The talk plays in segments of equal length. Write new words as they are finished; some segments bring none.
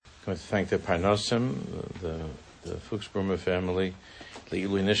going to thank the Parnosim, the Fuchs-Brummer family, the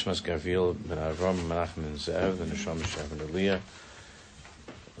Ilui Nishmas Gavil Ben Avram Menachem and Zev, the Neshama Shav and Aliyah.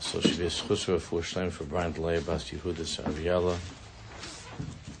 So she be a schusra for Shlem for Brian Delay, Bas Yehuda Saviela,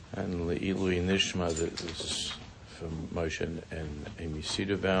 and the Ilui Nishma. This is from Moshe and Amy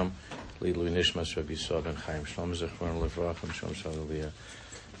Cederbaum. The Ilui Nishmas Rabbi Yisrael Ben Chaim Shlom Zechron Levrach and Shom Shav Aliyah.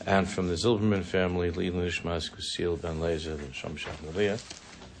 And from the Zilberman family, the Ilui Nishmas Kusil Ben Lezer and Shom Shav Aliyah.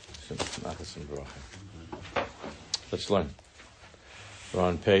 Let's learn. We're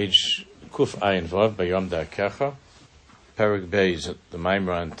on page Kuf Ayin Vav by Yom Da'kecha. Perek Beis, the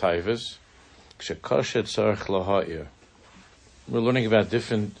Maimra and Taivas. Kshekoshet Tzarech Laha'ir. We're learning about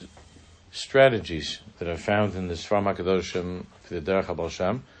different strategies that are found in the Sfarim HaKadoshim for the Derech HaBaal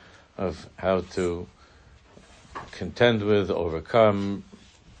Shem of how to contend with, overcome,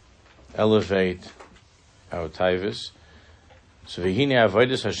 elevate our Taivas. So v'hine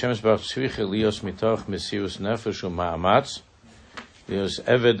avodas Hashem Yisbarach tzricha lios mitoch mesirus nefesh u'ma'amatz lios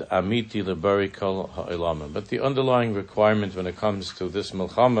eved amiti lebari kol ha'olamim. But the underlying requirement when it comes to this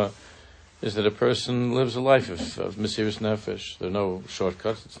milchama is that a person lives a life of mesirus nefesh. There are no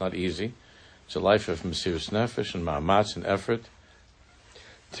shortcuts. It's not easy. It's a life of mesirus nefesh and ma'amatz and effort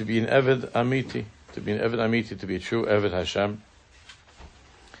to be an eved amiti, to be a true eved Hashem.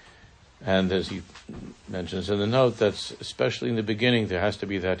 And as he mentions in the note, that's especially in the beginning, there has to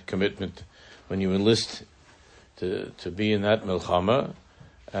be that commitment when you enlist to be in that milchama,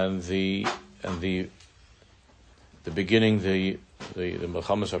 and the beginning, the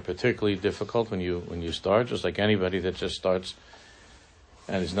milchamas are particularly difficult when you start, just like anybody that just starts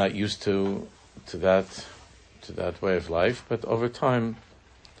and is not used to that way of life. But over time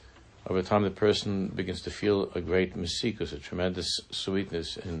the person begins to feel a great mesikus, a tremendous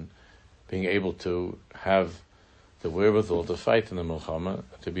sweetness in being able to have the wherewithal to fight in the milchama,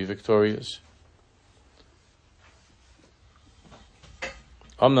 to be victorious.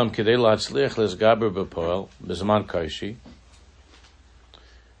 However,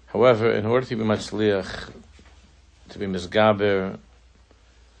 in order to be matzliach, to be mizgaber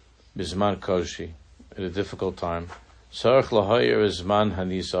bizman koshi, at a difficult time, tzarech lahayir zman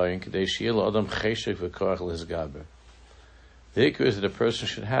hanisayin k'dei she'yeh la'adam cheshek v'koach lizgaber. The ikar is that a person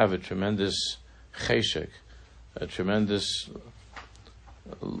should have a tremendous cheshek, a tremendous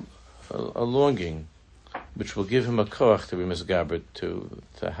a longing, which will give him a koach to be misgaber, to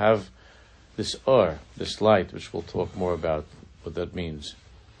have this or, this light, which we'll talk more about what that means.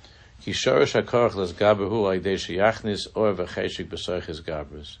 Ki shorish hakoach lesgaber hu aydei sheyachnis or v'cheshek b'soiches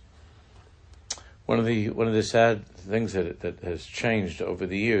gabers. One of the sad things that has changed over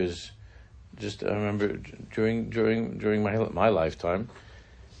the years. Just I remember during my lifetime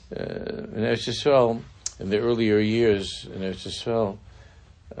in Eretz Yisrael, in the earlier years in Eretz Yisrael,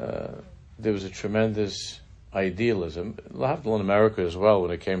 there was a tremendous idealism. In America as well,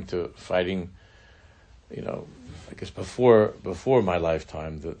 when it came to fighting. I guess before my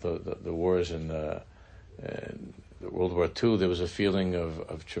lifetime, the wars in the World War II, there was a feeling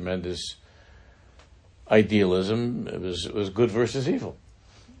of tremendous idealism. It was good versus evil.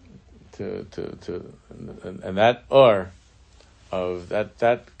 And that or of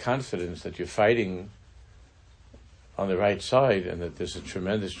that confidence that you're fighting on the right side, and that there's a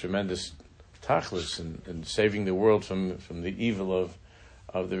tremendous tachlis in saving the world from the evil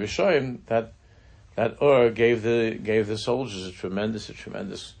of the Rishoyim, that or gave the soldiers a tremendous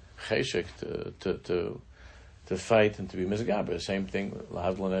cheshek to fight and to be mizgaber. Same thing,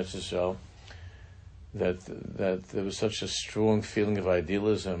 L'havdlan Eretz Yisrael. That there was such a strong feeling of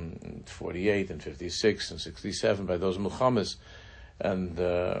idealism in 48 and 56 and 67 by those milchamas, and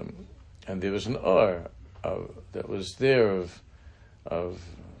there was an awe that was there of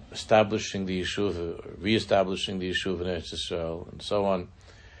establishing the yeshuva, re-establishing the yeshuva in Eretz Yisrael, and so on.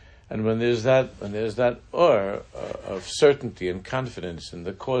 And when there's that awe of certainty and confidence in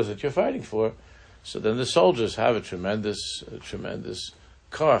the cause that you're fighting for, so then the soldiers have a tremendous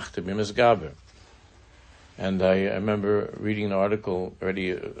koach to be misgaber. And I remember reading an article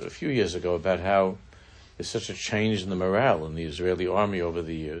already a few years ago about how there's such a change in the morale in the Israeli army over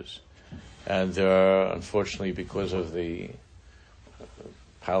the years. And there are, unfortunately, because of the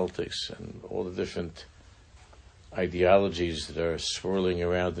politics and all the different ideologies that are swirling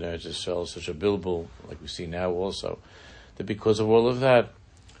around in Eretz Yisrael, such a bilbul, like we see now also, that because of all of that,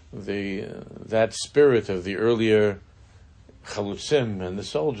 that spirit of the earlier chalutzim and the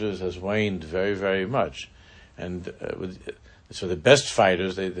soldiers has waned very, very much. And so the best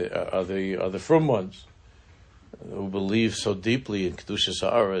fighters are the frum ones who believe so deeply in kedushas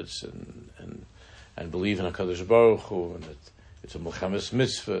haaretz and believe in HaKadosh Baruch Hu, and that it's a Milchemes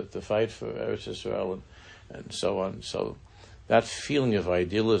Mitzvah to fight for Eretz Yisrael, and so on. So that feeling of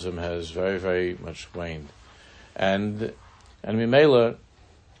idealism has very, very much waned. And Mimela,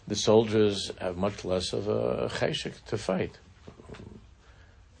 the soldiers have much less of a cheshek to fight.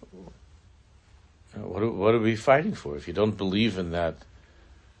 What are we fighting for? If you don't believe in that,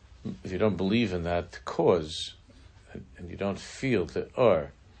 cause, and you don't feel the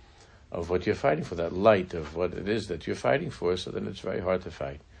of what you're fighting for, that light of what it is that you're fighting for, so then it's very hard to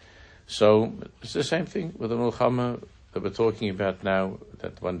fight. So it's the same thing with the Milchama that we're talking about now,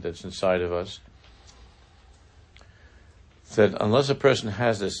 that one that's inside of us. That unless a person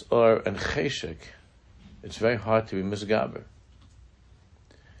has this and cheshek, it's very hard to be misgaber.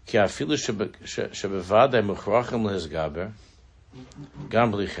 Ki afilu shebevadai muchrachim lehizgaber,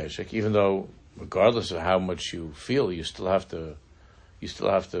 gam bli cheshek. Even though, regardless of how much you feel, you still have to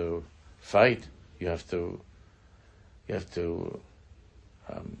fight. You have to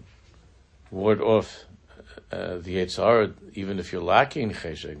ward off the Yetzer Hara, even if you're lacking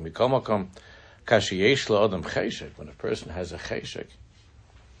cheshek. Mikol makom, kashiyesh la'adam cheshek. When a person has a cheshek,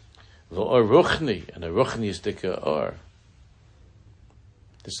 v'or ruchni, and a ruchni is dika or.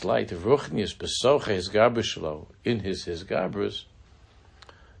 This light of ruchnius besoche his garbus shelo, in his garbus,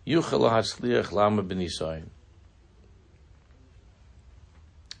 yuchel hatzliach lama b'nisayin.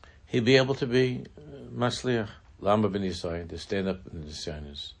 He'll be able to be masliach lama b'nisayin, to stand up in the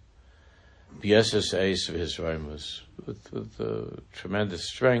nisyanis. B'yeses eis of his raimus, with tremendous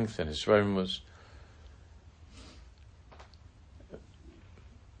strength and his raimus.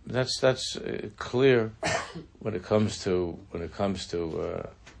 That's clear when it comes to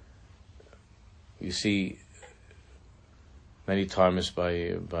you see many times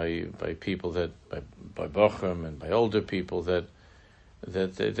by people that by Bochum and by older people that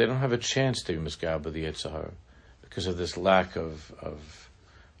they don't have a chance to be misgaber the Yetzer Hara because of this lack of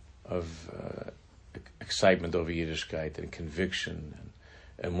excitement over Yiddishkeit and conviction and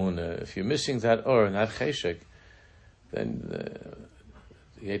emunah. If you're missing that and that cheshek, then the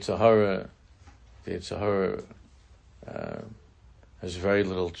Yetzer Hara has very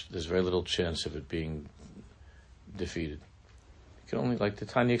little chance of it being defeated. You can only, like the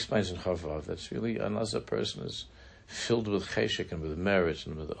Tanya explains in Chavav, that's really unless a person is filled with cheshek and with merit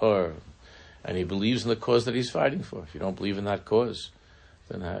and with and he believes in the cause that he's fighting for. If you don't believe in that cause,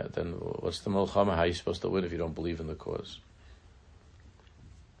 then what's the Milchama? How are you supposed to win if you don't believe in the cause?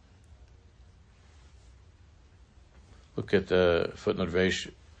 Look at the footnote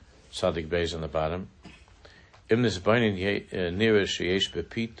Reish Tzadik Beis on the bottom. Imnis Bainin Nira Sheyesh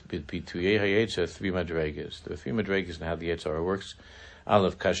B'Pituyei HaYetzer, three madregas. There are three madregas in how the Yetzer Hara works.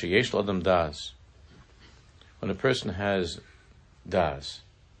 Aleph Kasheyesh L'Adam Das. When a person has das,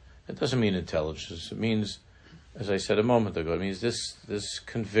 it doesn't mean intelligence. It means, as I said a moment ago, it means this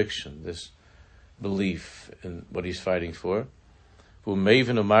conviction, this belief in what he's fighting for.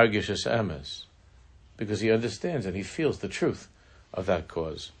 Because he understands and he feels the truth of that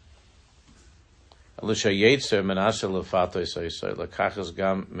cause. Still, the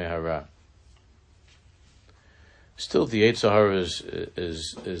Yetzer Hara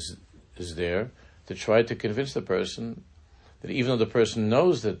is there to try to convince the person that even though the person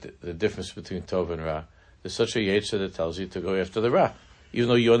knows that the difference between Tov and Ra, there's such a Yetzer that tells you to go after the Ra, even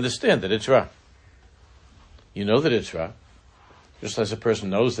though you understand that it's Ra. You know that it's Ra. Just as a person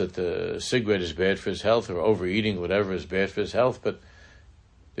knows that the cigarette is bad for his health, or overeating, whatever is bad for his health, but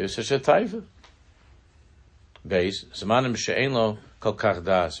there's such a taiva. Beis, zamanim she'ein lo kol kach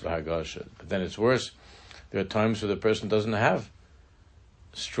das v'hargasha. But then it's worse. There are times where the person doesn't have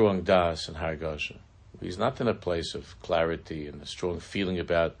strong das and hargasha. He's not in a place of clarity and a strong feeling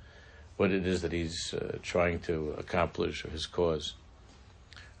about what it is that he's trying to accomplish or his cause.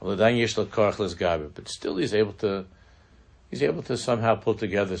 But still, he's able to somehow pull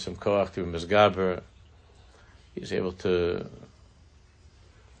together some koach through misgaber. He's able to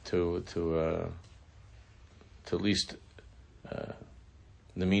at least, in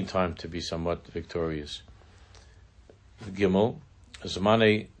the meantime, to be somewhat victorious. Gimel,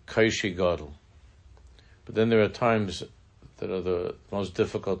 Zmane Kaishi Gadol. But then there are times that are the most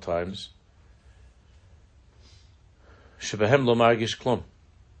difficult times. Shebehem lo margish klum.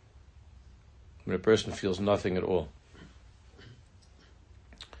 When a person feels nothing at all.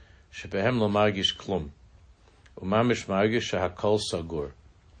 Shebehem lo margish klum. Umamish margish shahakol sagur.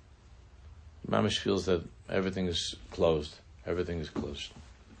 Mamish feels that everything is closed. Everything is closed.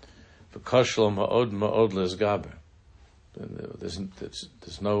 V'kashlo ma'od lezgaber.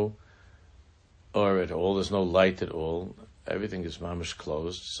 There's no or at all. There's no light at all. Everything is mamish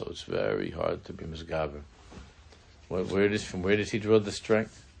closed, so it's very hard to be misgaber. From where does he draw the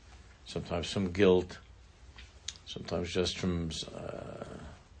strength? Sometimes from guilt, sometimes just from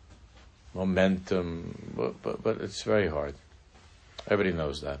momentum, but it's very hard. Everybody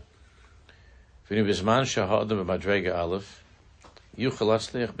knows that. When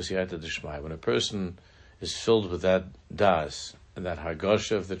a person is filled with that das and that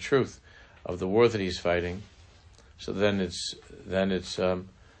hargasha of the truth of the war that he's fighting, so then it's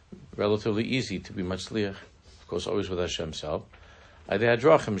relatively easy to be matzliach. Of course, always with Hashem's help. With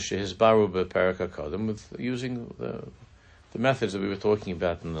using the methods that we were talking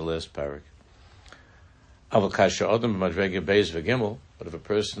about in the last parak. But if a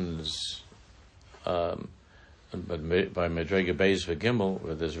person is by Madrega Beis V'Gimel,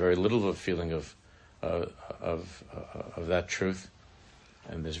 where there's very little of a feeling of that truth,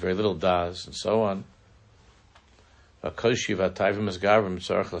 and there's very little das, and so on,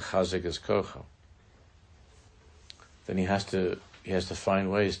 then he has to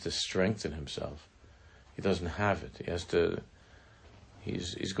find ways to strengthen himself. He doesn't have it.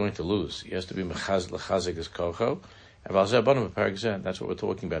 He's going to lose. He has to be mechazik as kocho. That's what we're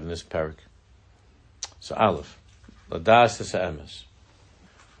talking about in this parak. So Aleph, ladas is emes.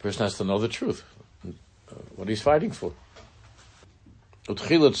 The person has to know the truth, what he's fighting for.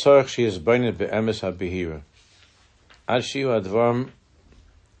 Utchilat tzarich she is beinit beemes habihira. Ad shiu advarim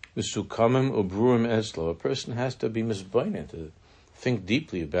Misukamim ubruim eslo. A person has to be misbeinit, to think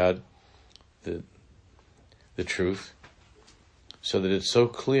deeply about the truth, so that it's so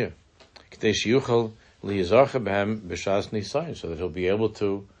clear. So that he'll be able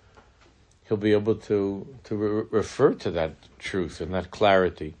to refer to that truth and that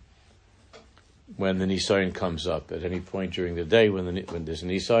clarity when the nisayon comes up at any point during the day. When there's a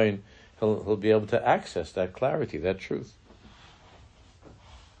nisayon, he'll be able to access that clarity, that truth.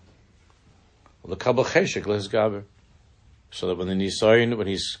 So that when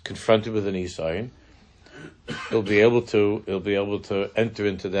he's confronted with the nisayon, he'll be able to enter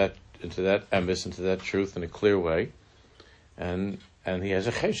into that emes, into that truth in a clear way, and he has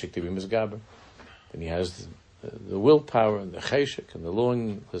a cheshik to be misgaber, and he has the willpower and the cheshik and the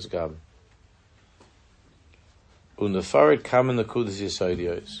long misgaber. Unefarid kamen nekudas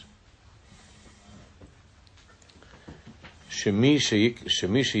yisaydiyos. Shemi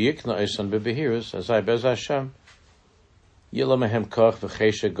sheyikna esan bebehirus as I bez Hashem. Yilamahem kach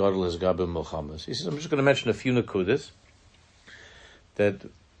v'chesha gadol his gabim milchamas. He says, I'm just going to mention a few nakudas that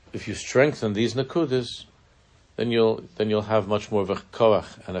if you strengthen these nakudas, then you'll have much more of a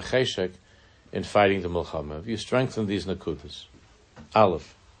koach and a cheshek in fighting the milchama. If you strengthen these nakudas.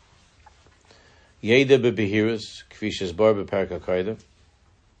 Aleph. Yeda bebehirus kvi shesbar beperek HaKodesh,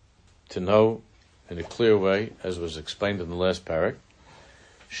 to know in a clear way, as was explained in the last parak,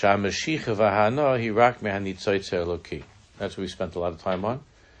 Sha'mashicha v'hana hi rak me'hanitzoytze Eloki. That's what we spent a lot of time on.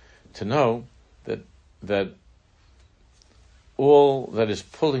 To know that all that is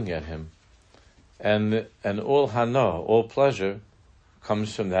pulling at him, and all hana, all pleasure,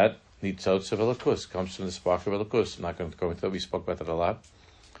 comes from that nitzotz of Elokus, comes from the spark of Elokus. I'm not going to go into that. We spoke about that a lot.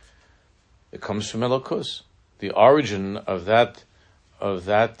 It comes from Elokus. The origin of that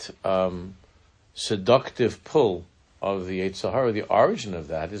seductive pull of the Yetzer Hara, the origin of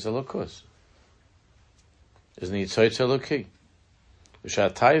that is Elokus. Is Nitzotz Eloki.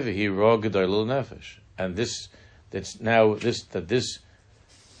 V'shatayvehi ro gedolul nefesh. And this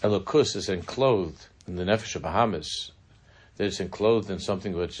Elokus is enclosed in the nefesh of Bahamas. That it's enclosed in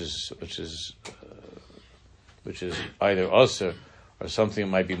something which is either usher or something that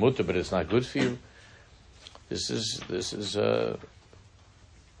might be mutter, but it's not good for you. This is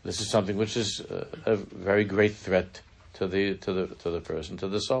something which is a very great threat to the person, to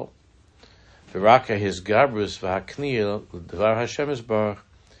the soul. V'raka his gabrus v'hakniyel l'dvar Hashem isbarach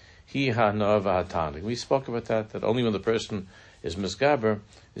hi ha'na v'hatanik. We spoke about that only when the person is misgaber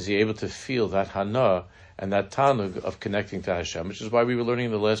is he able to feel that hana and that tanug of connecting to Hashem, which is why we were learning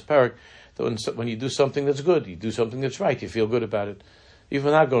in the last parak that when you do something that's good, you do something that's right, you feel good about it, even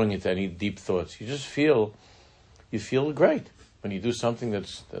without going into any deep thoughts. You just feel great when you do something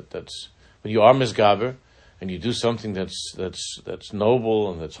that's when you are misgaber and you do something that's noble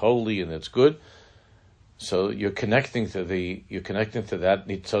and that's holy and that's good. So you're connecting to that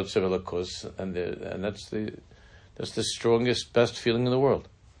nitzotz of Elokus, and that's the strongest, best feeling in the world.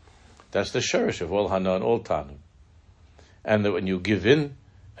 That's the shurish of all hana and all tanu. And that when you give in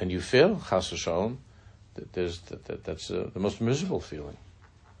and you fail, chas v'shalom, that's the most miserable feeling.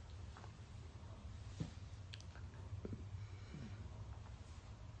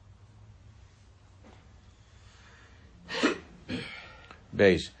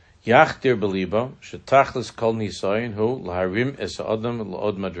 Beis Yachtir beliba shetachlis kol nisayin hu laharim es adam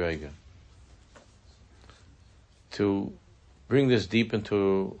laod madrega. To bring this deep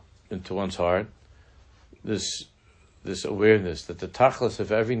into one's heart, this awareness that the tachlis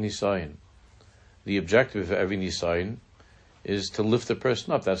of every nisayin, the objective of every nisayin, is to lift the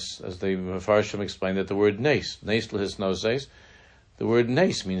person up. That's, as the Mefarshim explained, that the word nes lehis noses, the word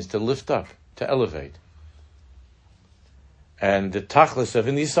nes means to lift up, to elevate. And the tachlis of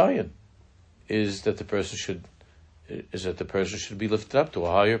a nisayin is that the person should be lifted up to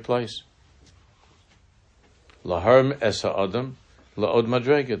a higher place. Laharm es ha'adam la'od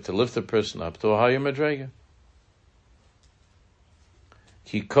madrega, to lift the person up to a higher madrega.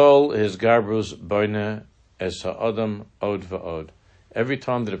 Ki kol his garbrus boine es ha'adam od va'od. Every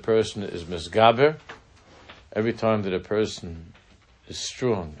time that a person is misgaber, every time that a person is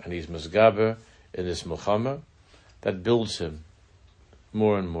strong and he's misgaber in his milchama, that builds him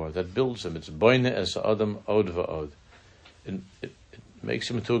more and more. That builds him. It's boine es ha'adam od va'od. It makes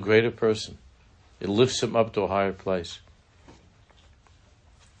him into a greater person. It lifts him up to a higher place.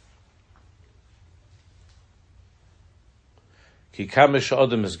 Ki kamish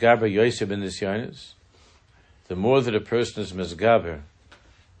adam misgaber yosef in nisyanis. The more that a person is misgaber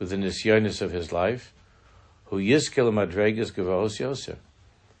with the nisyanis of his life, hu yizkel madregas gevos yoser.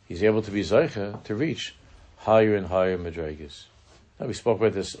 He's able to be zeicha to reach higher and higher madregas. Now we talk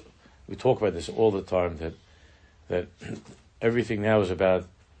about this all the time, that everything now is about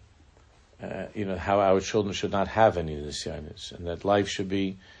how our children should not have any nisyanis, and that life should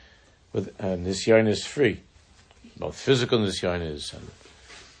be with nisyanis free, both physical nisyanis and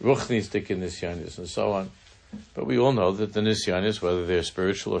ruchnistic nisyanis and so on. But we all know that the nisyanis, whether they're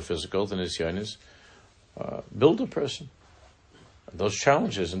spiritual or physical, the nisyanis build a person. And those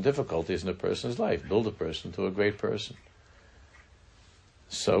challenges and difficulties in a person's life build a person to a great person.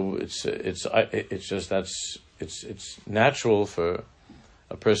 So it's natural for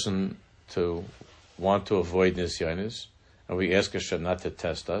a person to want to avoid nisyanis, and we ask Hashem not to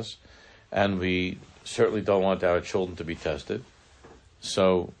test us, and we certainly don't want our children to be tested.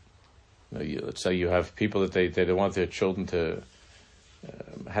 So, let's say you have people that they don't want their children to.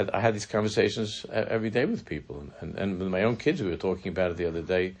 I had these conversations every day with people, and with my own kids. We were talking about it the other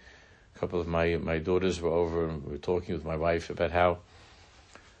day. A couple of my daughters were over, and we were talking with my wife about how,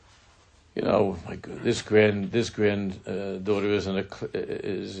 this granddaughter is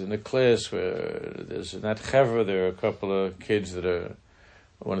in a class where there's not chevra. There are a couple of kids that are,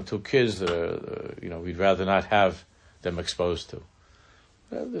 one or two kids that are, we'd rather not have them exposed to.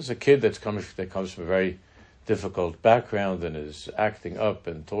 There's a kid that comes from a very difficult background and is acting up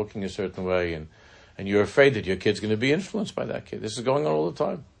and talking a certain way, and you're afraid that your kid's going to be influenced by that kid. This is going on all the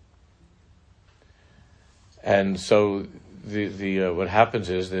time. And so the what happens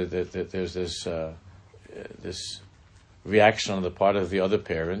is that there's this reaction on the part of the other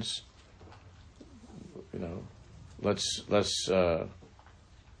parents. Let's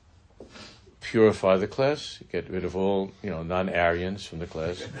purify the class, get rid of all non-Aryans from the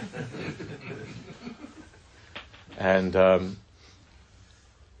class, and to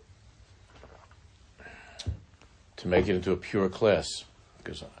make it into a pure class,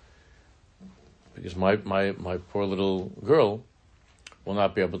 because my poor little girl will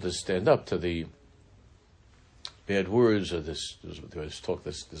not be able to stand up to the bad words of this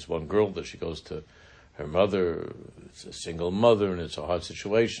one girl that she goes to her mother. It's a single mother, and it's a hard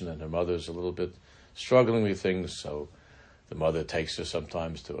situation, and her mother's a little bit struggling with things, so the mother takes her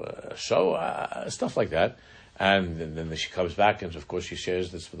sometimes to a show, stuff like that, and then she comes back, and of course she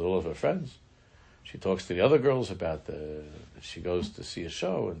shares this with all of her friends. She talks to the other girls about she goes to see a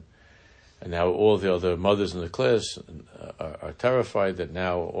show, and now all the other mothers in the class are terrified that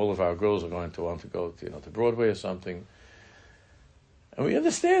now all of our girls are going to want to go to Broadway or something. And we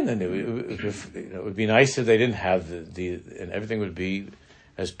understand, and it would be nice if they didn't have and everything would be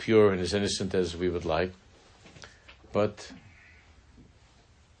as pure and as innocent as we would like. But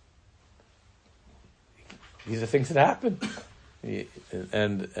these are things that happen,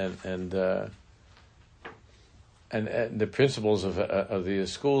 and the principals of the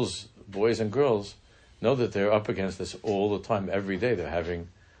schools, boys and girls, know that they're up against this all the time, every day. They're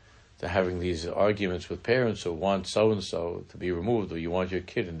having these arguments with parents who want so-and-so to be removed, or you want your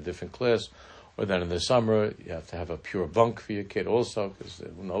kid in a different class, or then in the summer you have to have a pure bunk for your kid also, because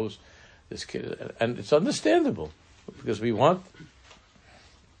who knows this kid. And it's understandable, because we want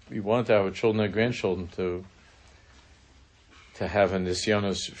our children and grandchildren to have a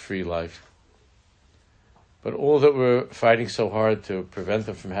nisyanos-free life. But all that we're fighting so hard to prevent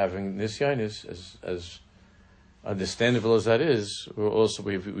them from having nisyanis, understandable as that is,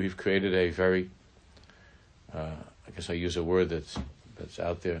 we've created a very, I guess I use a word that's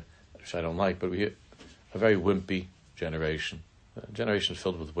out there, which I don't like, but a very wimpy generation. A generation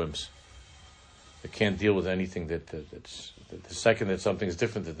filled with wimps. They can't deal with anything that's the second that something's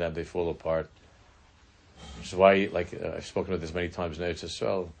different than them, they fall apart. Which is why, like I've spoken about this many times in Eretz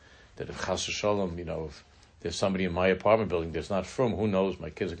Yisrael, that if Chas v'Shalom, if there's somebody in my apartment building that's not from, who knows, my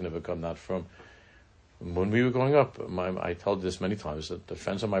kids are going to become not from. When we were growing up, I told this many times, that the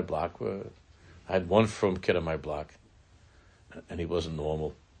friends on my block I had one from kid on my block, and he wasn't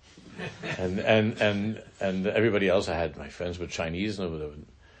normal. and everybody else I had, my friends were Chinese, and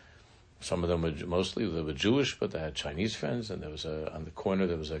some of them were they were Jewish, but they had Chinese friends, and there was on the corner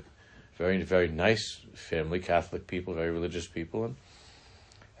there was a very, very nice family, Catholic people, very religious people,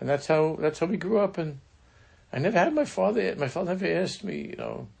 and that's how we grew up. And I never had my father never asked me,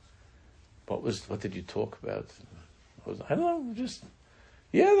 what did you talk about? I don't know,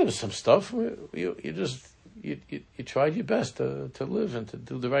 there was some stuff. You tried your best to live and to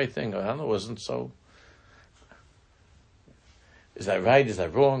do the right thing. I don't know, it wasn't so. Is that right? Is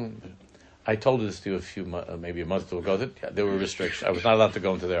that wrong? I told this to you maybe a month ago, that there were restrictions. I was not allowed to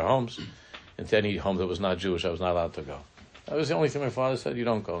go into their homes. Into any home that was not Jewish, I was not allowed to go. That was the only thing my father said, you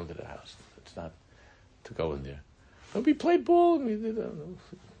don't go into the house. It's not to go in there. But we played ball, we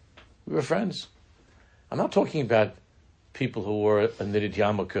were friends. I'm not talking about people who wore a knitted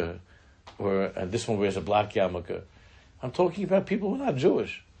yarmulke, and this one wears a black yarmulke. I'm talking about people who are not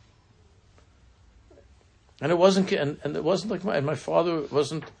Jewish. And it wasn't like my father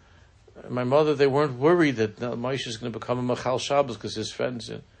wasn't, my mother, they weren't worried that Moshe is going to become a Machal Shabbos because his friends.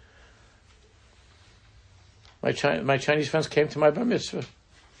 My Chinese friends came to my bar mitzvah,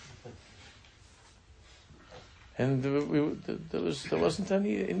 and there wasn't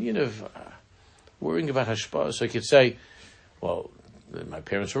any Indian of worrying about hashpah. So I could say, well, my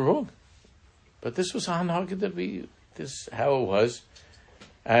parents were wrong, but this was hanhag that this how it was,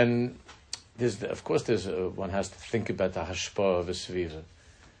 and one has to think about the hashpah of a sviva.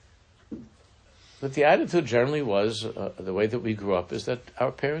 But the attitude generally was, the way that we grew up, is that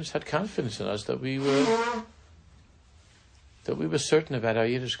our parents had confidence in us, that we were certain about our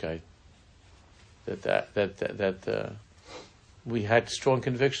Yiddishkeit, that we had strong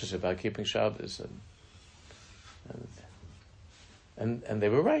convictions about keeping Shabbos, and they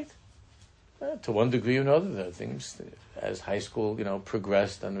were right. To one degree or another, there are things, as high school,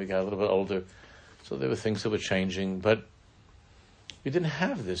 progressed and we got a little bit older, so there were things that were changing, but you didn't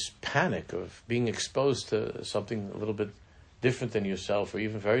have this panic of being exposed to something a little bit different than yourself, or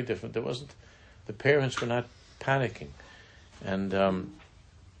even very different. The parents were not panicking. And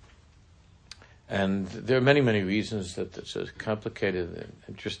there are many, many reasons that it's a complicated and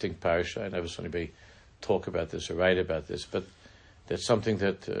interesting parasha. I never saw anybody talk about this or write about this, but that's something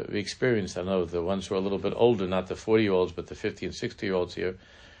that we experienced. I know the ones who are a little bit older, not the 40-year-olds, but the 50 and 60-year-olds here.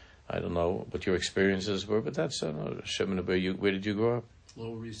 I don't know what your experiences were, but that's, Shimon, where did you grow up?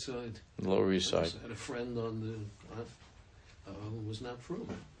 Lower East Side. Lower East Side. I had a friend who was not from.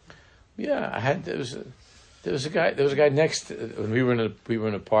 Yeah, there was a guy next, when we were in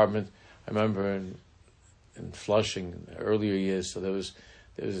an apartment, I remember in Flushing, in the earlier years, so there was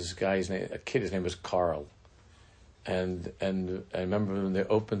this guy's name, a kid, his name was Carl. And I remember when they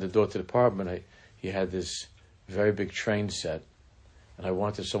opened the door to the apartment, he had this very big train set. And I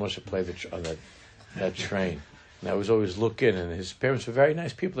wanted so much to play on that train. And I was always looking, and his parents were very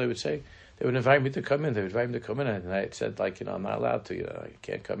nice people. They would invite me to come in. And I said, I'm not allowed to. I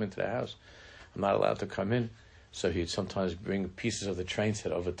can't come into the house. I'm not allowed to come in. So he'd sometimes bring pieces of the train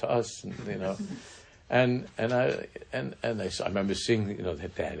set over to us, and I remember seeing,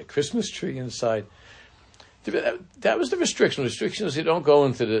 they had a Christmas tree inside. That was the restriction. Restriction is you don't go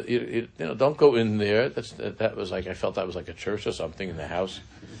into don't go in there. That was like, I felt that was like a church or something in the house.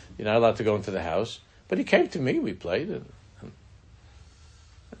 You're not allowed to go into the house. But he came to me. We played, and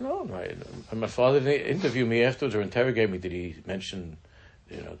my father didn't interview me afterwards or interrogate me. Did he mention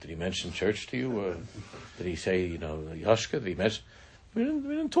church to you, or did he say Yashka? Did he mention? We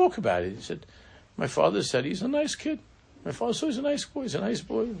didn't talk about it. He said, my father said he's a nice kid. My father said he's a nice boy. He's a nice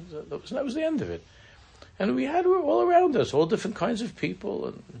boy. That was the end of it. And we had all around us, all different kinds of people,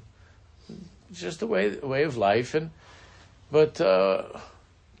 and just the way of life. But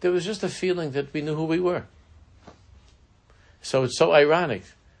there was just a feeling that we knew who we were. So it's so ironic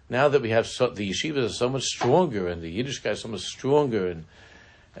now that we have the yeshivas are so much stronger, and the Yiddishkeit is so much stronger,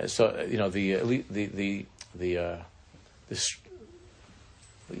 and so the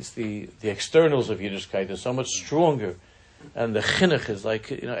externals of Yiddishkeit are so much stronger, and the chinuch is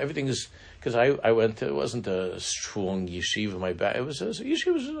like everything is. because I went to, it wasn't a strong yeshiva, my back,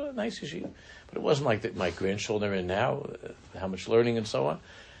 yeshiva was a nice yeshiva, but it wasn't like that my grandchildren are in now, how much learning and so on.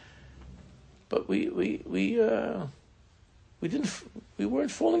 But we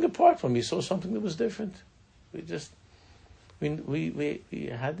weren't falling apart when we saw something that was different. We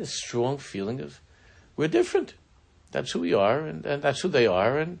had this strong feeling of we're different. That's who we are, and that's who they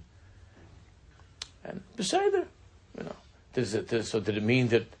are, and beside it, So did it mean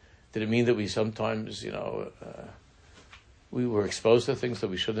that we sometimes, we were exposed to things that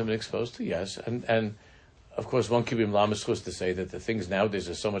we shouldn't have been exposed to? Yes, and of course one could be mlamischus to say that the things nowadays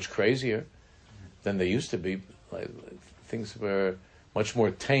are so much crazier than they used to be. Like, things were much more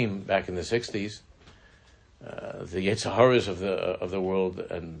tame back in the 60s. The Yetzer Haras of the world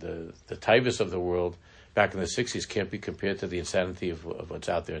and the taivas of the world back in the 60s can't be compared to the insanity of what's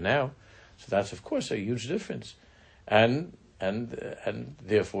out there now. So that's, of course, a huge difference, and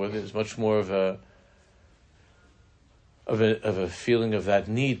therefore there's much more of a feeling of that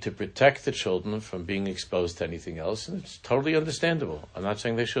need to protect the children from being exposed to anything else, and it's totally understandable. I'm not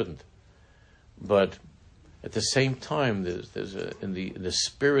saying they shouldn't, but at the same time, there's in the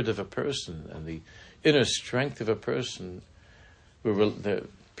spirit of a person and the inner strength of a person, the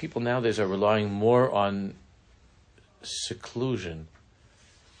people nowadays are relying more on seclusion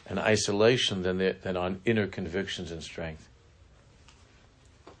and isolation than on inner convictions and strength.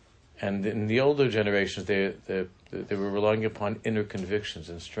 And in the older generations, they were relying upon inner convictions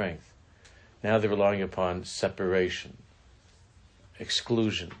and strength. Now they're relying upon separation,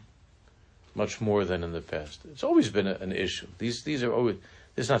 exclusion, much more than in the past. It's always been an issue. These are always.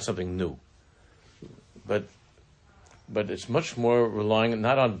 It's not something new, but it's much more relying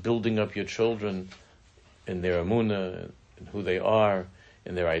not on building up your children in their emunah, in who they are,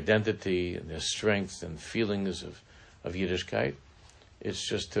 in their identity, in their strengths and feelings of Yiddishkeit. It's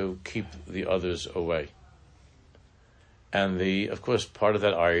just to keep the others away. And of course, part of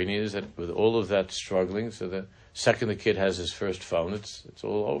that irony is that with all of that struggling, so the second the kid has his first phone, it's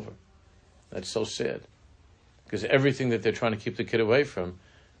all over. That's so sad. Because everything that they're trying to keep the kid away from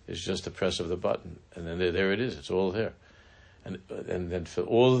is just the press of the button. And then there it is. It's all there. And then for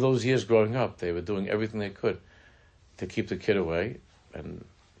all of those years growing up, they were doing everything they could to keep the kid away. And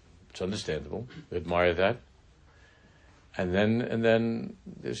it's understandable. We admire that. And then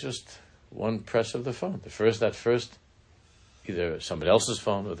there's just one press of the phone. That first, either somebody else's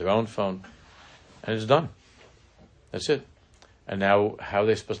phone or their own phone, and it's done. That's it. And now, how are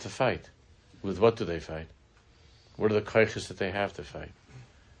they supposed to fight? With what do they fight? What are the koiches that they have to fight?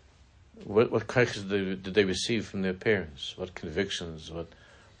 What koiches did they receive from their parents? What convictions?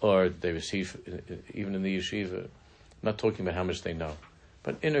 Or did they receive even in the yeshiva? I'm not talking about how much they know,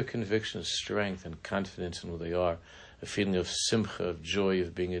 but inner convictions, strength, and confidence in who they are, a feeling of simcha, of joy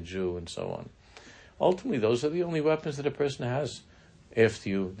of being a Jew, and so on. Ultimately, those are the only weapons that a person has after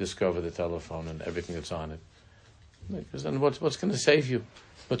you discover the telephone and everything that's on it. Because then what's going to save you?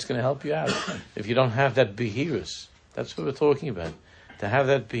 What's going to help you out? If you don't have that behirus, that's what we're talking about. To have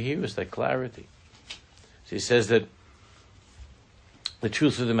that behirus, that clarity. So he says that the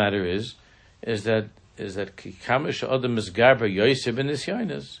truth of the matter is that kikamish adam misgarber yosef in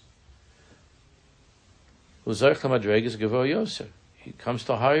nisyonis. Uzarch lamadregas gavo yosef. He comes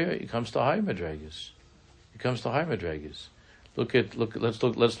to higher madregas. He comes to higher madregas.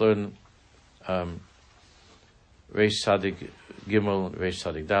 Let's learn Reish Tzadik Gimel, Reish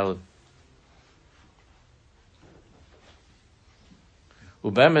Tzadik Daled.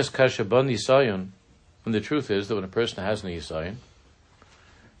 Ubemes kashabon yisayon. And the truth is that when a person has an yisayon,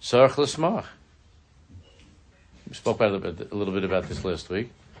 sarach l'smach. We spoke a little bit about this last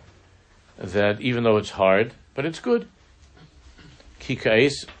week. That even though it's hard, but it's good.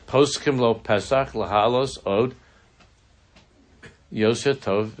 Kikais poskim lo pesach lahalos od yosef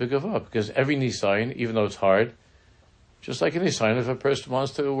tov v'gavah. Because every nisayon, even though it's hard, just like a nisayon, if a person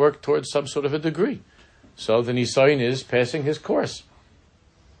wants to work towards some sort of a degree, so the nisayon is passing his course.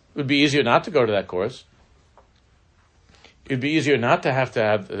 It would be easier not to go to that course. It would be easier not to have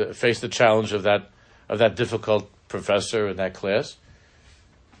face the challenge of that difficult professor in that class.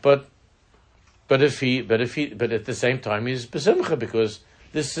 But at the same time he's besimcha, because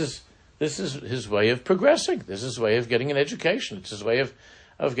this is his way of progressing. This is his way of getting an education. It's his way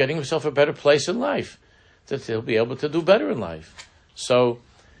of getting himself a better place in life, that he'll be able to do better in life. So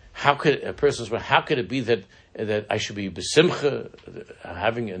how could it be that I should be besimcha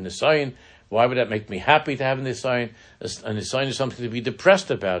having a nisayon? Why would that make me happy to have a nisayon? A nisayon is something to be depressed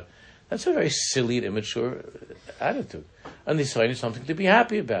about. That's a very silly and immature attitude. A nisayon is something to be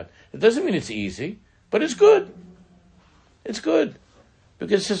happy about. It doesn't mean it's easy, but it's good. It's good.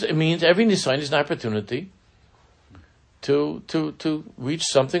 Because it means every Nisayon is an opportunity to reach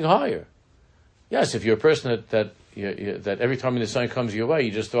something higher. Yes, if you're a person that every time a Nisayon comes your way, you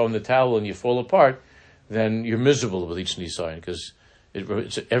just throw in the towel and you fall apart, then you're miserable with each Nisayon, because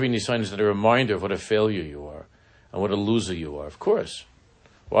every Nisayon is a reminder of what a failure you are and what a loser you are. Of course.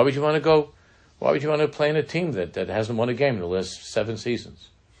 Why would you want to play in a team that hasn't won a game in the last 7 seasons?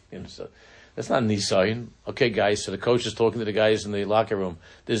 So that's not Nisayon. Okay, guys, so the coach is talking to the guys in the locker room.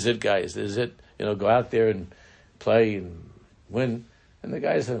 This is it, guys. This is it. Go out there and play and win. And the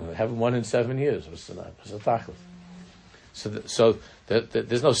guys haven't won in 7 years. So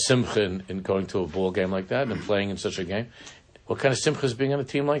there's no simcha in going to a ball game like that and playing in such a game. What kind of simcha is being on a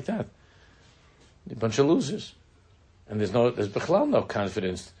team like that? A bunch of losers. And there's bichlal no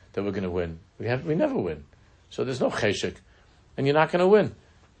confidence that we're going to win. We never win. So there's no cheshek. And you're not going to win.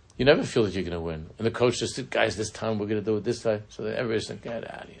 You never feel that you're going to win. And the coach just said, guys, this time we're going to do it this time. So that everybody's like, get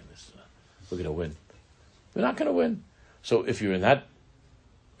out of here. We're going to win. We're not going to win. So if you're in that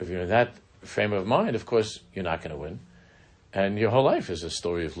frame of mind, of course, you're not going to win. And your whole life is a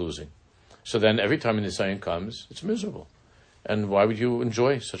story of losing. So then every time a Nisayon comes, it's miserable. And why would you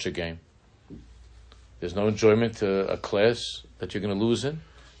enjoy such a game? There's no enjoyment to a class that you're going to lose in,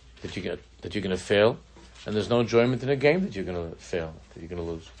 that you're going to fail, and there's no enjoyment in a game that you're going to fail, that you're going to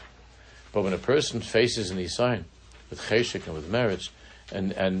lose. But when a person faces an Nisayon with cheshek and with merits,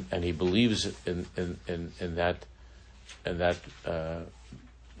 and he believes in that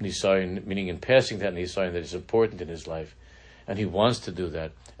Nisayon, meaning in passing that Nisayon that is important in his life, and he wants to do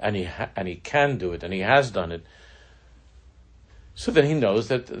that, and he can do it, and he has done it. So then he knows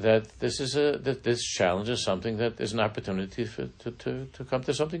that this challenge is something that is an opportunity to come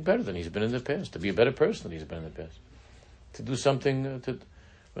to something better than he's been in the past, to be a better person than he's been in the past, to do something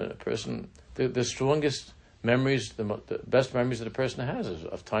the strongest memories, the best memories that a person has is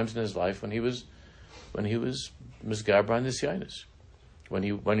of times in his life when he was misgaber on Nisyanis, when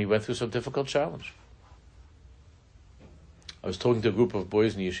he went through some difficult challenge. I was talking to a group of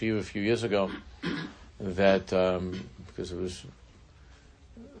boys in yeshiva a few years ago that because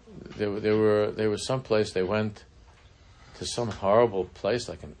they were someplace, they went to some horrible place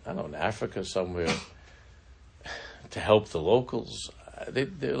like in Africa somewhere to help the locals.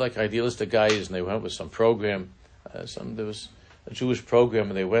 They're like idealistic guys, and they went with some program. There was a Jewish program,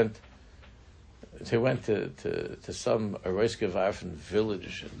 and they went to some Aroiske-Varfen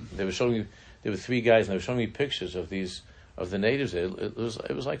village. And there were 3 guys, and they were showing me pictures of the natives. It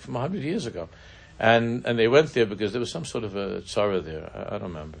was like from 100 years ago, and they went there because there was some sort of a tzara there. I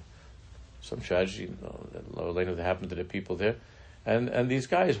don't remember, some tragedy that happened to the people there, and these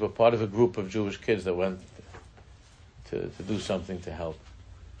guys were part of a group of Jewish kids that went to do something to help.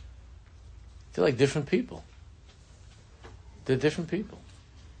 They're like different people. They're different people.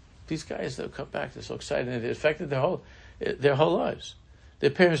 These guys that come back, they're so excited, and it affected their whole lives. Their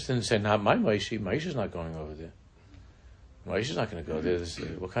parents didn't say, "Not my Moshe. Moshe's not going over there. Moshe's not going to go there.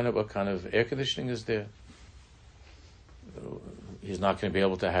 What kind of air conditioning is there? He's not going to be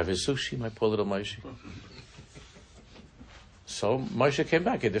able to have his sushi, my poor little Moshe." So Moshe came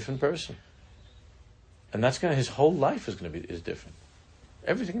back a different person. And his whole life is different.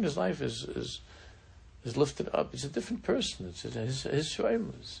 Everything in his life is lifted up. He's a different person. It's his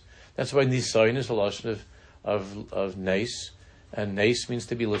shayim. That's why Nisayon is a lashon of nes, and nes means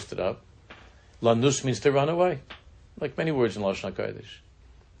to be lifted up. Lanus means to run away, like many words in Lashon HaKodesh.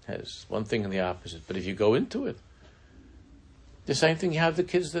 Has one thing and the opposite. But if you go into it, the same thing. You have the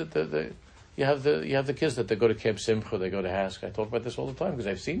kids you have the kids that they go to Camp Simcha, they go to Hask. I talk about this all the time because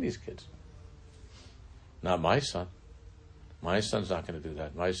I've seen these kids. Not my son. My son's not going to do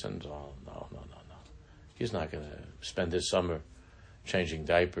that. My son's, no. He's not going to spend his summer changing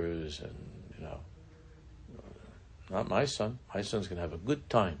diapers and, not my son. My son's going to have a good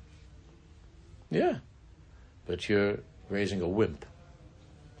time. Yeah. But you're raising a wimp.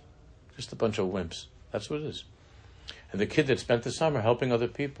 Just a bunch of wimps. That's what it is. And the kid that spent the summer helping other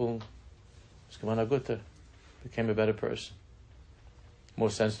people, became a better person. More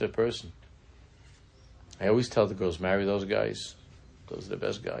sensitive person. I always tell the girls, marry those guys. Those are the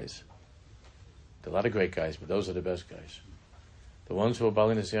best guys. There are a lot of great guys, but those are the best guys. The ones who are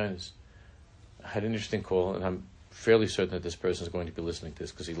Bali Nisyanis. I had an interesting call, and I'm fairly certain that this person is going to be listening to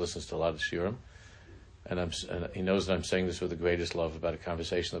this because he listens to a lot of shiurim, and he knows that I'm saying this with the greatest love about a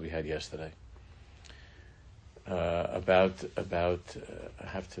conversation that we had yesterday. About I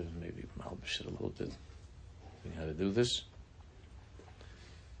have to maybe malbish it a little bit. How to do this?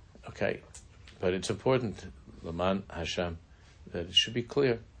 Okay. But it's important, Laman Hashem, that it should be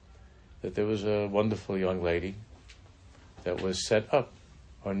clear that there was a wonderful young lady that was set up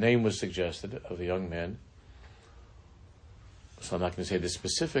or a name was suggested of a young man. So I'm not going to say the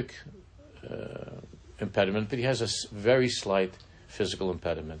specific impediment, but he has a very slight physical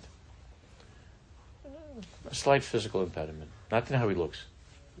impediment. A slight physical impediment. Not in how he looks.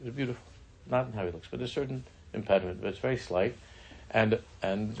 He's beautiful. Not in how he looks, but a certain impediment, but it's very slight. And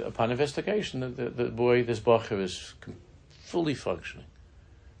upon investigation, the boy, this bacher, is fully functioning.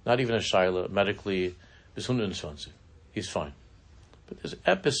 Not even a shaila, medically, he's fine.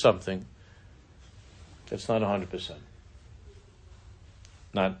 But there's something that's not 100%.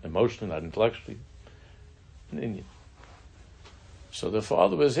 Not emotionally, not intellectually, an Indian. So the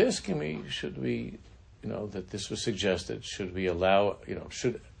father was asking me, should we, that this was suggested, should we allow,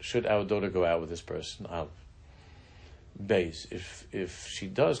 should our daughter go out with this person? Beis, if she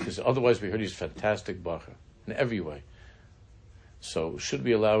does, because otherwise we heard he's a fantastic bacher in every way. So should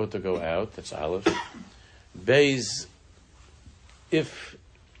we allow her to go out? That's Aleph. Beis, if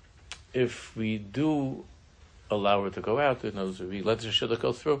we do allow her to go out, we let the shidduch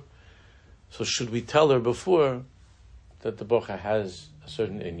go through. So should we tell her before that the bacher has a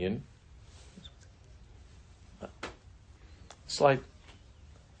certain inyan? Slight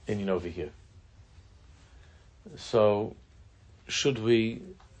inyan over here. So should we?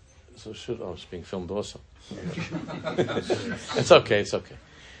 It's being filmed also. It's okay. So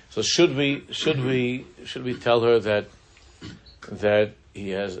should we tell her that he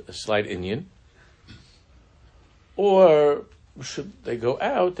has a slight inyan, or should they go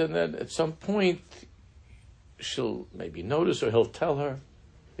out and then at some point she'll maybe notice, or he'll tell her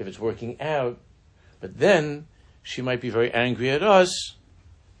if it's working out, but then she might be very angry at us,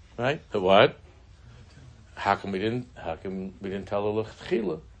 right? The what? How come we didn't tell her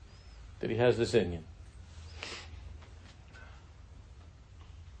l'chila that he has this inyan?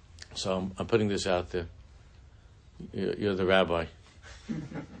 So I'm putting this out there. You're the rabbi.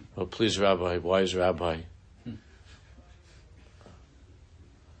 Oh, please, rabbi, wise rabbi. Let it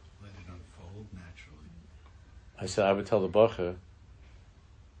unfold naturally. I said I would tell the bacher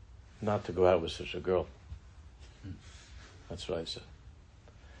not to go out with such a girl. That's what I said.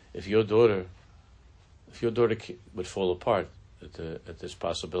 If your daughter would fall apart at this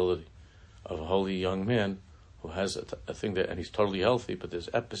possibility of a holy young man who has a thing that, and he's totally healthy, but there's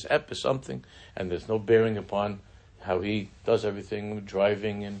epis something, and there's no bearing upon how he does everything,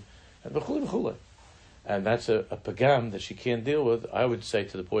 driving and v'chule v'chule. And that's a pagam that she can't deal with. I would say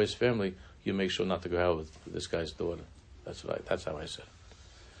to the boy's family, you make sure not to go out with this guy's daughter. That's how I said it.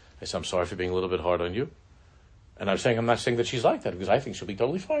 I said, I'm sorry for being a little bit hard on you. And I'm not saying that she's like that, because I think she'll be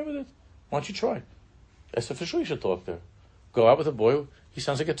totally fine with it. Why don't you try? I said, for sure you should talk to her. Go out with a boy, he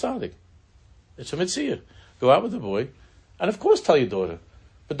sounds like a tzaddik. It's a mitzvah. Go out with the boy, and of course tell your daughter.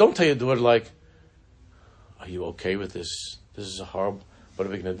 But don't tell your daughter like, are you okay with this? This is a horrible, what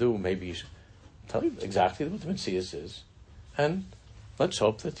are we going to do? Maybe you should tell you exactly what the mitzvah is. And let's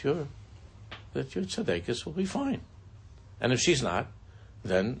hope that your tzaddikus will be fine. And if she's not,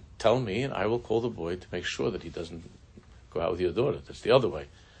 then tell me, and I will call the boy to make sure that he doesn't go out with your daughter. That's the other way.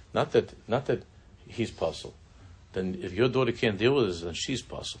 Not that he's puzzled. Then if your daughter can't deal with this, then she's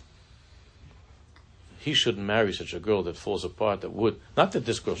puzzled. He shouldn't marry such a girl that falls apart, that would. Not that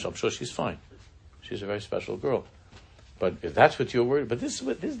this girl, I'm sure she's fine. She's a very special girl. But if that's what you're worried, but this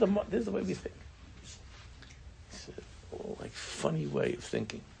is the way we think. It's a funny way of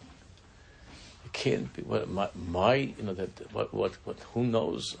thinking. It can't be what who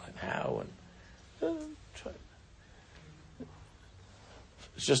knows and how and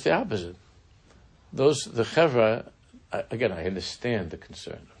it's just the opposite. The chevra, again, I understand the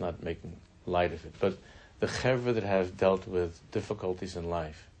concern. I'm not making light of it, but the chevra that have dealt with difficulties in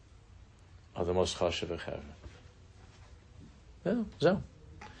life are the most chashuv chevra. So,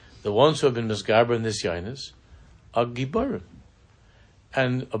 the ones who have been misgaber in this yainis are gibarim,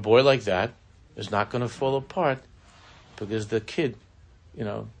 and a boy like that is not going to fall apart because the kid,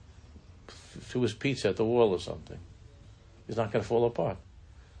 threw his pizza at the wall or something. He's not going to fall apart.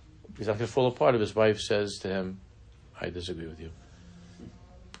 He's not going to fall apart if his wife says to him, I disagree with you.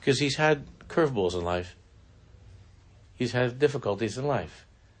 Because he's had curveballs in life. He's had difficulties in life.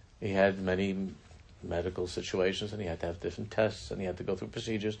 He had many medical situations, and he had to have different tests, and he had to go through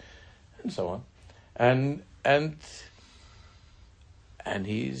procedures, and so on. And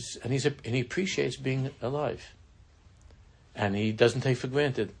he appreciates being alive. And he doesn't take for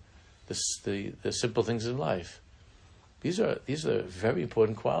granted the simple things in life. These are very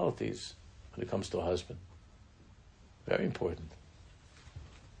important qualities when it comes to a husband. Very important.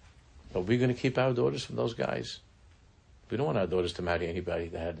 But we're going to keep our daughters from those guys. We don't want our daughters to marry anybody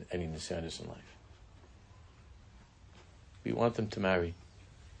that had any nisyanis in life. We want them to marry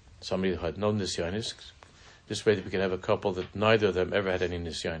somebody who had no nisyanis. This way we could have a couple that neither of them ever had any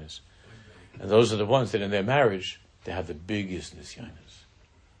nisyanis. And those are the ones that in their marriage, they have the biggest nisyanis.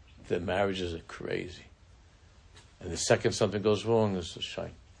 Their marriages are crazy. And the second something goes wrong, there's a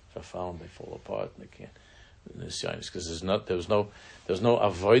shine. They fall apart, and they can't. Nisyanis, because there was no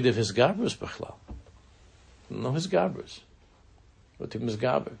avoid of his gabras b'chlal. No his gabras. What him his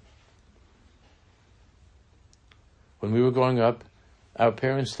gabra. When we were growing up, our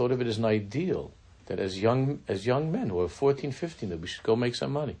parents thought of it as an ideal that as young men who were 14, 15, that we should go make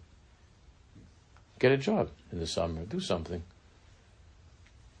some money. Get a job in the summer, do something.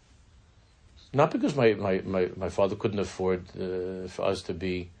 Not because my father couldn't afford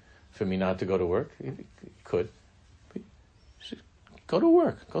for me not to go to work. He could. Go to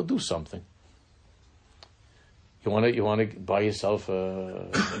work. Go do something. You want to buy yourself a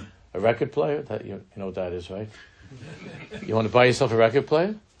record player? That you know what that is, right? You want to buy yourself a record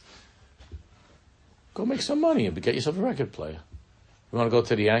player? Go make some money and get yourself a record player. You want to go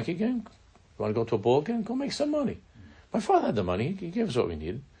to the Yankee game? You want to go to a ball game? Go make some money. My father had the money. He gave us what we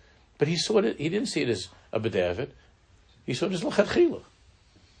needed. But he saw it. He didn't see it as a bedavid. He saw it as l'chatchila.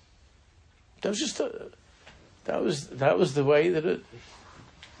 That was just that was the way that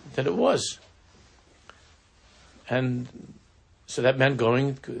it was. And so that meant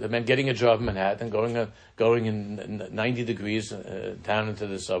getting a job in Manhattan, going in 90 degrees down into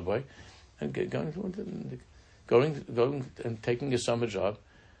the subway, and going and taking a summer job.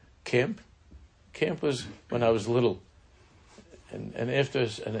 Camp was when I was little, and after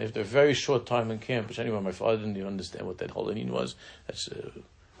a very short time in camp, which anyway, my father didn't even understand what that whole inning was. That's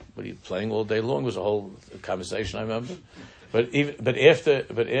what are you playing all day long? It was a whole conversation, I remember. But after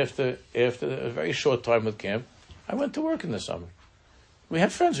a very short time with camp, I went to work in the summer. We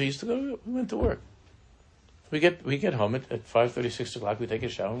had friends. We went to work. We get home at 5:30, 6 o'clock. We take a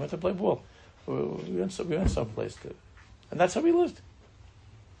shower. We went to play ball. We went someplace and that's how we lived.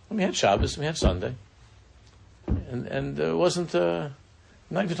 And we had Shabbos. We had Sunday. And it wasn't. I'm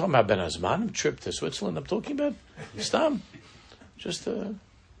not even talking about Ben Azman trip to Switzerland. I'm talking about Stam, just a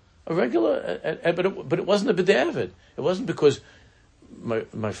regular. But it wasn't a b'diavad. It wasn't because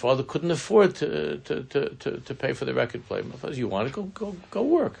my father couldn't afford to pay for the record player. My father said, "You want to go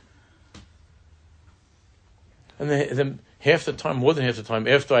work." And then more than half the time,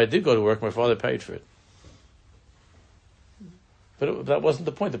 after I did go to work, my father paid for it. But that wasn't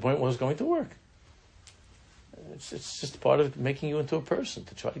the point. The point was going to work. It's just part of making you into a person,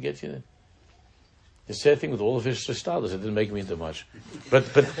 to try to get you. The sad thing with all of his shtalos, it didn't make me into much.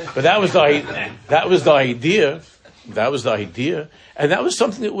 But that was the idea. That was the idea, and that was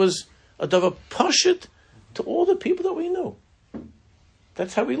something that was a davar pashut to all the people that we knew.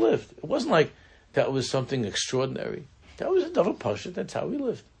 That's how we lived. It wasn't like that was something extraordinary. That was a davar pashut. That's how we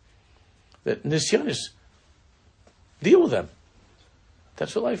lived. That nisyanis, deal with them.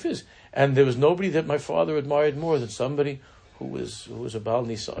 That's what life is. And there was nobody that my father admired more than somebody who was a Baal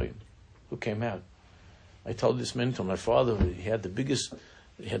Nisayon, who came out. I told this many times. My father, he had the biggest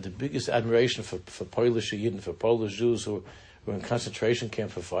admiration for Polish Yidden, for Polish Jews who were in concentration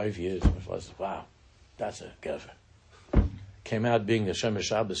camp for 5 years. My father said, "Wow, that's a gever." Came out being a Shomer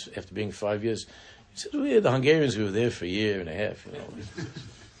Shabbos after being 5 years. He said, "The Hungarians, we were there for a year and a half. You know,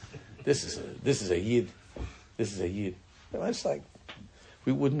 this is a Yid. This is a Yid." You know, it's like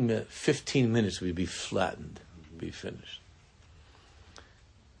we wouldn't 15 minutes we'd be flattened, be finished.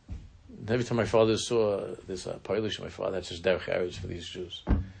 And every time my father saw this Polish, my father had such derech eretz for these Jews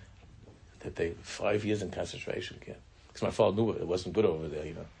that they 5 years in concentration camp, because my father knew it wasn't good over there,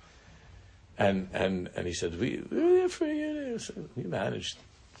 you know. And he said, we were there for a year. So we managed.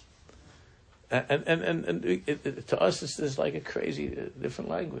 And to us, it's like a crazy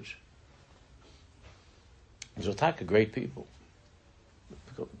different language. Zotaka, great people.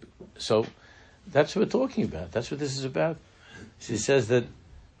 So that's what we're talking about. That's what this is about. He says that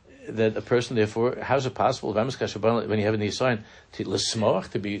a person, therefore, how is it possible when you have a nisayon to l'smoach,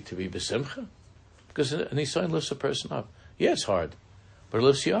 to be besimcha? Because a nisayon lifts a person up. Yeah, it's hard, but it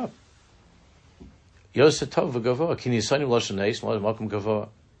lifts you up. Yosef tov v'gavoa ki nisayon l'shem neis l'makom gavoa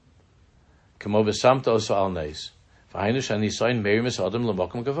kamo v'samta oso al neis v'hainu shanisayon merimis adam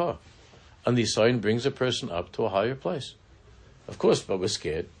l'makom gavoa. A nisayon brings a person up to a higher place. Of course, but we're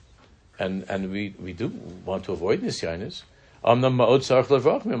scared, and we do want to avoid nisyanis. Of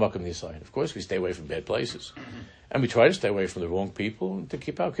course, we stay away from bad places, and we try to stay away from the wrong people and to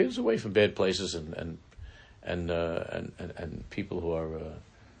keep our kids away from bad places and people who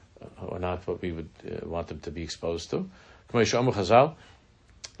are not what we would want them to be exposed to. The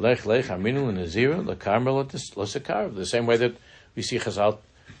same way that we see Chazal,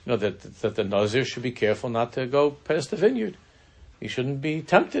 that the Nazir should be careful not to go past the vineyard. He shouldn't be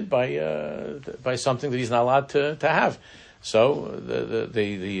tempted by something that he's not allowed to have. So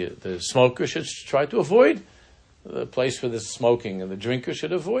the smoker should try to avoid the place where there's smoking, and the drinker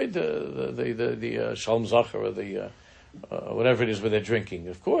should avoid the Shalom Zacher or the whatever it is where they're drinking.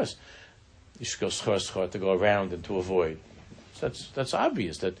 Of course, you should go schar to go around and to avoid. So that's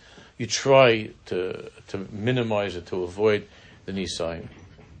obvious that you try to minimize it, to avoid the Nisayim.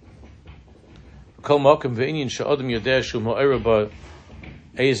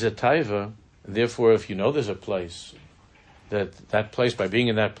 Therefore, if you know there's a place, that place, by being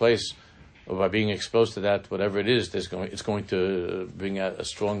in that place, or by being exposed to that, whatever it is, it's going to bring out a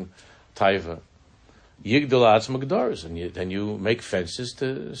strong taiva. Yigdal atzma gedaras, and you make fences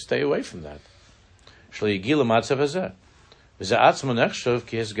to stay away from that.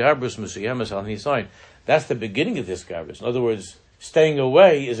 That's the beginning of this garbus. In other words, staying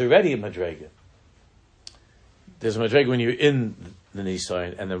away is already a madrega. There's a madrega when you're in the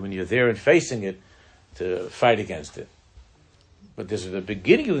nisayin, and then when you're there and facing it, to fight against it. But the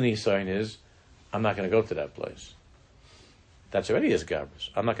beginning of the nisayin is, I'm not going to go to that place. That's already his garbus.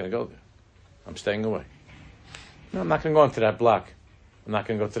 I'm not going to go there. I'm staying away. No, I'm not going to go into that block. I'm not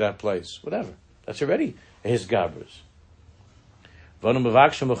going to go to that place. Whatever. That's already his garbus. We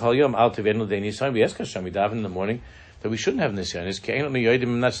ask Hashem, we daven in the morning that we shouldn't have nisyan.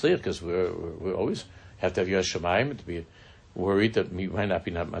 Because we always have to have Yos Shamayim, to be worried that we might not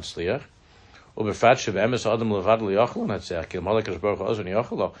be matzliach.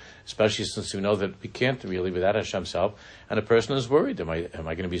 Especially since we know that we can't really without Hashem's help, and a person is worried. Am I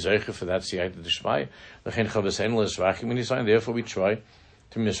going to be zeicher for that siyata d'shmaya? Therefore, we try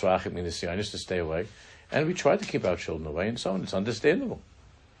to misrachim minisyanis, to stay away, and we try to keep our children away, and so on. It's understandable.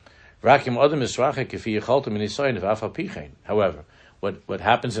 However, what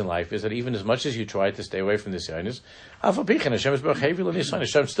happens in life is that even as much as you try to stay away from nisyanis,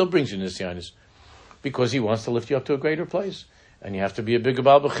 Hashem still brings you nisyanis, because He wants to lift you up to a greater place, and you have to be a bigger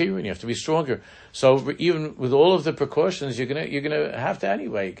Baal Bechira, and you have to be stronger. So even with all of the precautions, you're gonna have to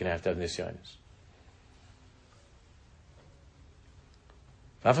anyway. You're gonna have to have nisyanis.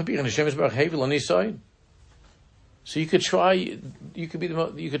 So you could try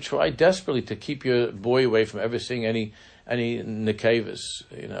desperately to keep your boy away from ever seeing any nekavas.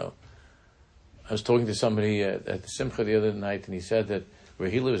 I was talking to somebody at the Simcha the other night, and he said that where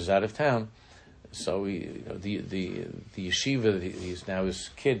he lives is out of town. So the yeshiva, he's now his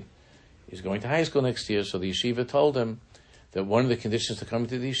kid, he's going to high school next year. So the yeshiva told him that one of the conditions to come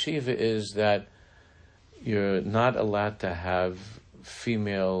to the yeshiva is that you're not allowed to have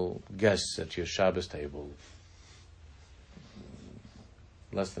female guests at your Shabbos table.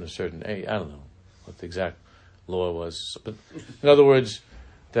 Less than a certain age. I don't know what the exact law was. But in other words,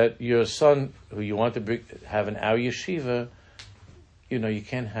 that your son, who you want to have in our yeshiva, you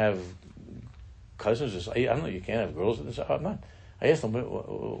can't have cousins. I don't know, you can't have girls. I'm not. I asked him,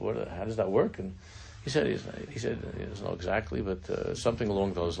 how does that work? And he said he doesn't know exactly, but something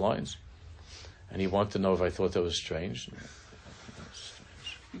along those lines. And he wanted to know if I thought that was strange.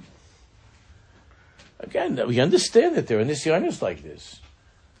 Again, we understand that there are nisyanis like this.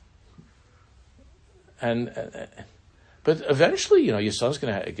 But eventually, your son's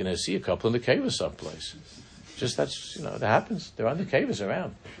gonna see a couple in the cave or someplace. Just that happens. They're on the caves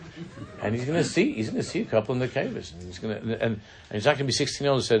around, and he's gonna see a couple in the caves, and he's not gonna be 16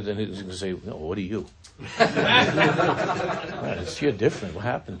 years old and he's gonna say, "No, what are you? You're different. What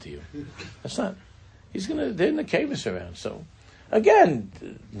happened to you?" That's not. They're in the caves around. So, again,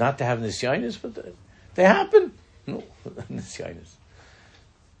 not to have nisyanis, but they happen. No, nisyanis.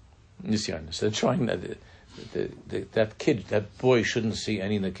 They're trying that kid, that boy shouldn't see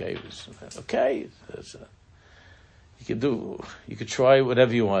any in the caves. Okay, you could try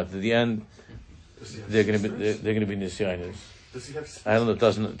whatever you want. At the end, they're going to be nisyanis. I don't know. It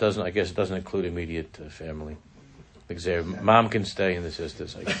doesn't. I guess it doesn't include immediate family. Like mom can stay and the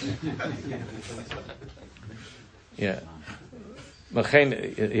sisters, I guess. Yeah.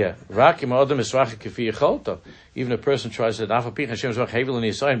 Even a person tries to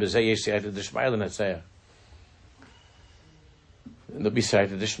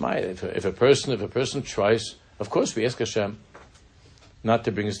if a person tries, of course we ask Hashem not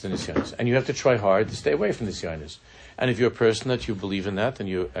to bring us to nisyanis, and you have to try hard to stay away from nisyanis. And if you're a person that you believe in that, and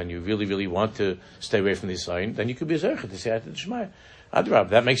you really, really want to stay away from nisyanis, then you could be zeicher to siyata d'shmaya. Adrab,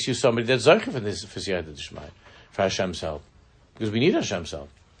 that makes you somebody that's zeicher for siyata d'shmaya, for Hashem's help. Because we need Hashem's help.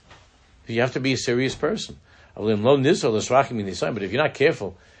 You have to be a serious person. But if you're not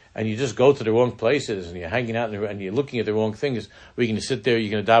careful and you just go to the wrong places, and you're hanging out and you're looking at the wrong things, where you're going to sit there,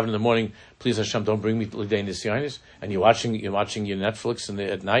 you're going to daven in the morning, please Hashem, don't bring me to L'day Nisyanis, and you're watching your Netflix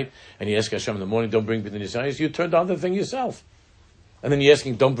at night, and you ask Hashem in the morning, don't bring me to Nisyanis, you turned on the thing yourself. And then you're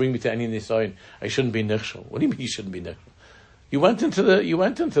asking, don't bring me to any Nisyan, I shouldn't be nichshel. What do you mean you shouldn't be nichshel? You went into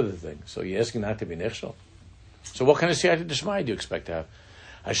the thing, so you're asking not to be nichshel. So what kind of siyata d'shmaya do you expect to have?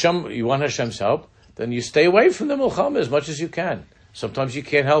 Hashem, you want Hashem's help, then you stay away from the milchama as much as you can. Sometimes you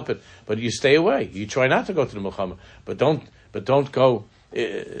can't help it, but you stay away. You try not to go to the milchama, but don't go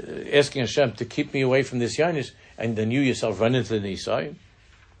asking Hashem to keep me away from this yanis, and then you yourself run into the nisayin.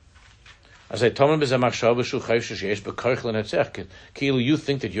 As I told him, you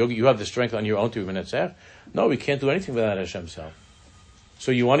think that you have the strength on your own to be netzach? No, we can't do anything without Hashem's help.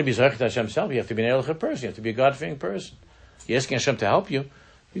 So you want to be zayich to Hashem's help, you have to be an ehrlich person, you have to be a God-fearing person. You're asking Hashem to help you,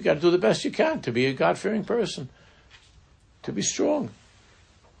 you got to do the best you can to be a God-fearing person, to be strong.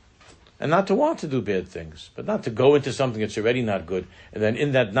 And not to want to do bad things, but not to go into something that's already not good, and then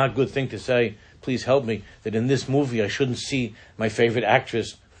in that not good thing to say, please help me, that in this movie I shouldn't see my favorite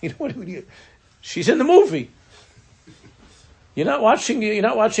actress. You know what? She's in the movie. You're not watching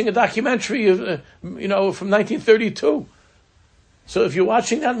a documentary of, from 1932. So if you're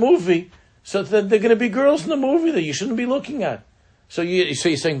watching that movie, so then there are going to be girls in the movie that you shouldn't be looking at. So you're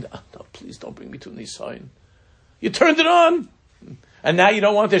saying, oh, no, please don't bring me to Nisayin. You turned it on, and now you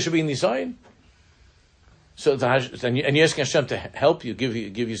don't want there should be Nisayin. So and you're asking Hashem to help you, give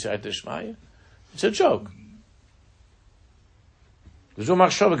you Siyata D'Shmaya. It's a joke. You're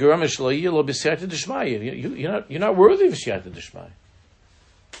not worthy of Siyata D'Shmaya.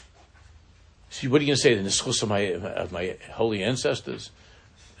 See, what are you going to say? In the schus of my holy ancestors,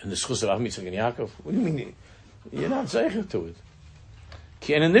 in the schus of Avraham, Yitzchak, and Yaakov? What do you mean? You're not zeicher to it.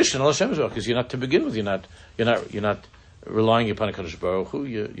 Because you're not to begin with. You're not relying upon a Kadosh Baruch Hu.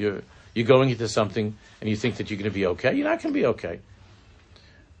 You're going into something and you think that you're going to be okay. You're not going to be okay.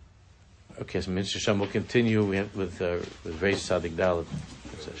 Okay, so Mitzvah Hashem will continue with Reish Tzadik Dalet.